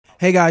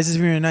Hey guys, this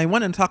is Virina91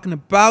 and I'm talking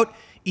about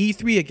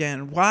E3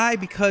 again. Why?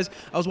 Because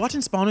I was watching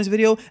Spawner's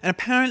video and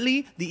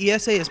apparently the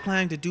ESA is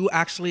planning to do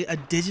actually a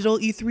digital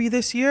E3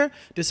 this year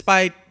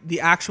despite the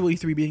actual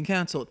E3 being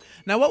cancelled.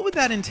 Now what would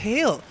that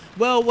entail?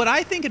 Well, what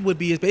I think it would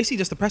be is basically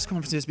just the press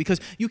conferences because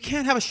you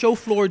can't have a show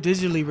floor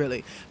digitally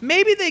really.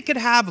 Maybe they could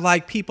have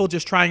like people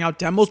just trying out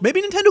demos.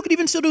 Maybe Nintendo could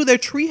even still do their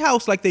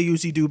treehouse like they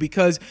usually do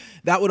because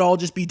that would all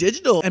just be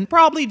digital and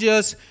probably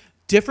just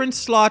different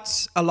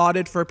slots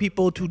allotted for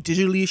people to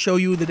digitally show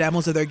you the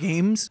demos of their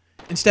games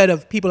instead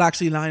of people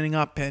actually lining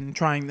up and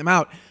trying them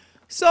out.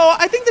 So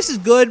I think this is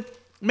good,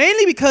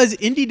 mainly because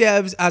indie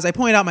devs, as I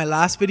pointed out in my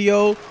last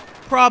video,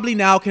 probably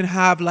now can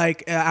have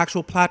like an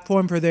actual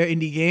platform for their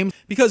indie games.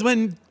 Because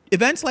when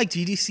events like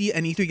GDC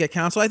and E3 get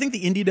canceled, I think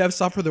the indie devs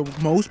suffer the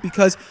most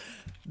because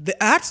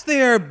that's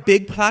their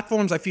big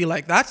platforms, I feel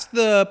like. That's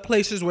the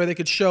places where they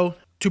could show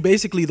to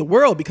basically the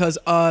world because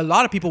a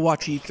lot of people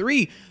watch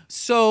E3.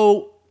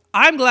 So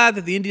I'm glad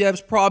that the indie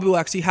devs probably will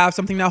actually have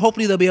something now.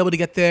 Hopefully they'll be able to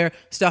get their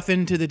stuff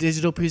into the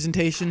digital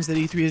presentations that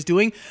E3 is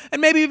doing and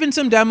maybe even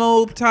some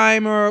demo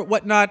time or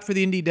whatnot for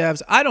the indie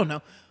devs. I don't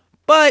know.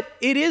 But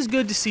it is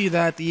good to see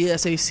that the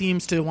ESA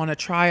seems to want to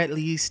try at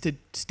least to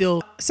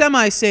still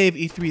semi-save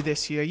E3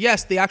 this year.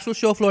 Yes, the actual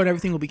show floor and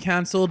everything will be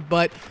canceled,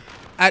 but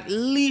at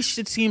least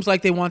it seems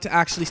like they want to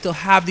actually still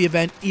have the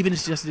event, even if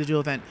it's just a digital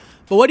event.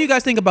 But what do you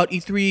guys think about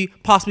E3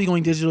 possibly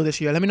going digital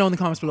this year? Let me know in the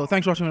comments below.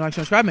 Thanks for watching, like,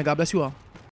 subscribe, and God bless you all.